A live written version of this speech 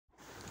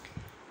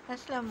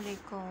Assalamu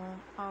alaikum,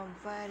 a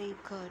very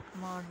good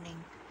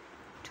morning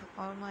to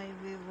all my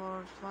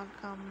viewers.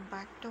 Welcome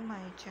back to my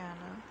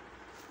channel,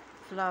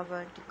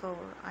 Flower Decor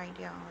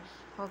Ideas.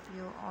 Hope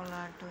you all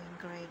are doing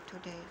great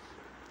today.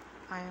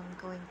 I am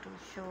going to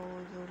show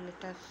you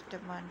latest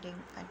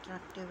demanding,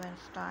 attractive and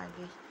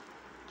stylish,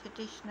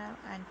 traditional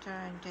and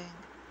trending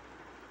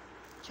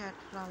chat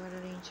flower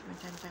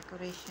arrangement and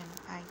decoration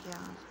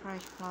ideas,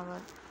 fresh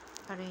flower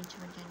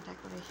arrangement and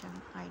decoration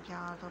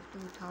ideas of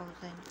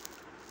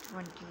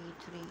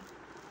 2023.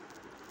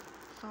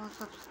 So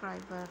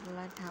subscriber,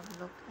 let's have a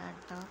look at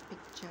the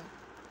picture.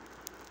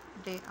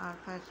 They are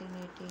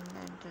fascinating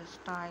and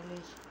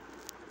stylish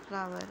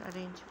flower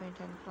arrangement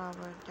and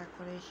flower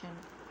decoration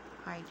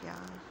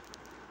ideas.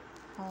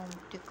 Home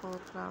decor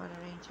flower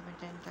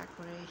arrangement and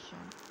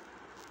decoration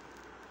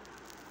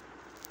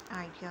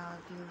ideas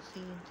you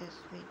see in this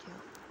video.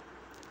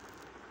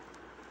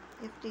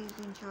 If these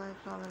enjoy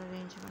flower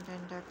arrangement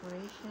and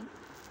decoration,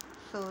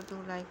 so do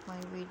like my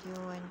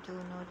video and do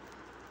not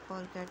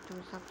forget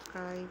to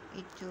subscribe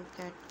it to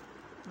get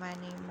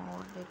many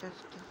more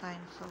latest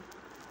designs of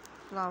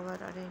flower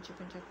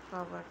arrangement and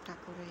flower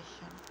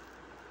decoration.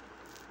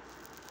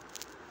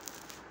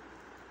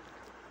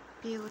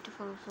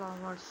 Beautiful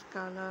flowers,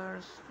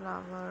 colors,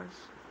 flowers,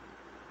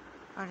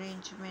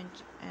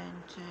 arrangement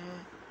and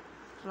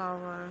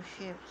flower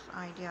shapes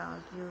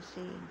ideas you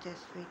see in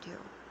this video.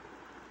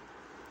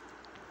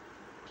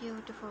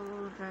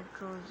 Beautiful red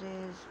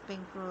roses,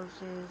 pink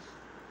roses,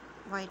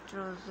 white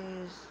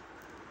roses,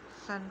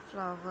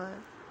 sunflower,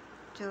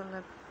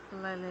 tulip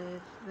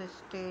lilies,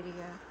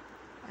 wisteria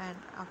and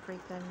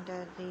African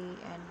daisy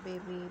and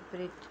baby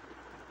Brit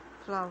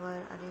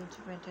flower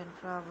arrangement and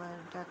flower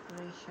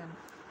decoration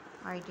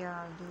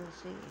ideas you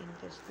see in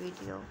this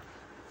video.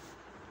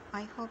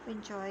 I hope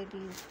enjoy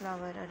these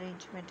flower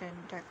arrangement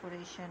and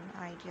decoration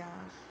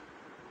ideas.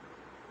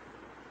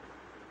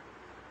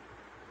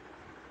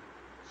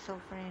 So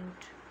friend,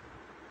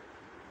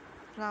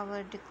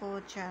 Flower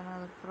Decor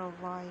channel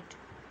provide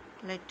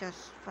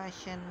latest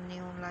fashion,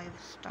 new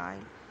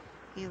lifestyle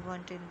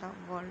event in the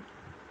world.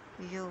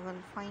 You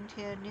will find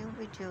here new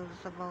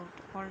videos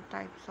about all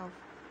types of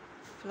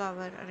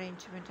flower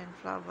arrangement and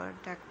flower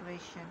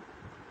decoration.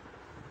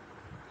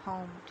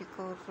 Home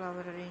decor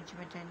flower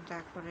arrangement and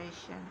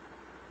decoration,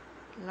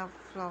 love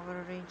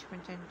flower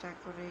arrangement and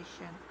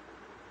decoration,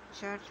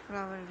 church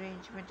flower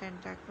arrangement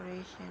and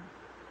decoration,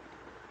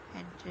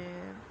 and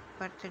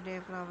birthday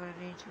flower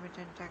arrangement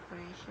and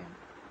decoration,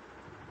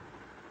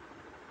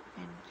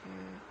 and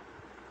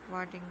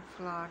wedding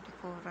flower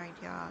decor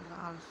ideas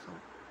also.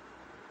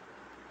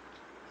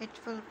 It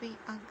will be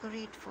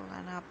grateful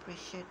and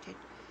appreciated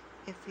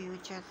if you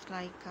just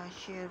like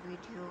share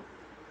video,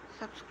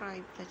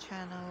 subscribe the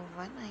channel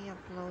when I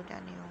upload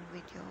a new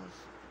videos.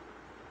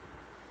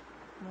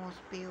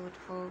 Most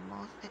beautiful,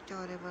 most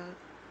adorable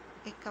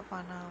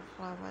ikebana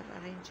flower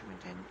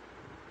arrangement and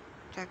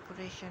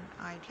decoration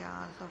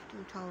ideas of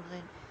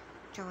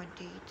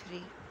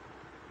 2023.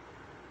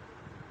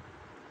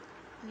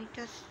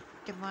 Latest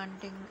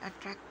demanding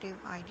attractive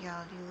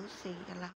ideas you see.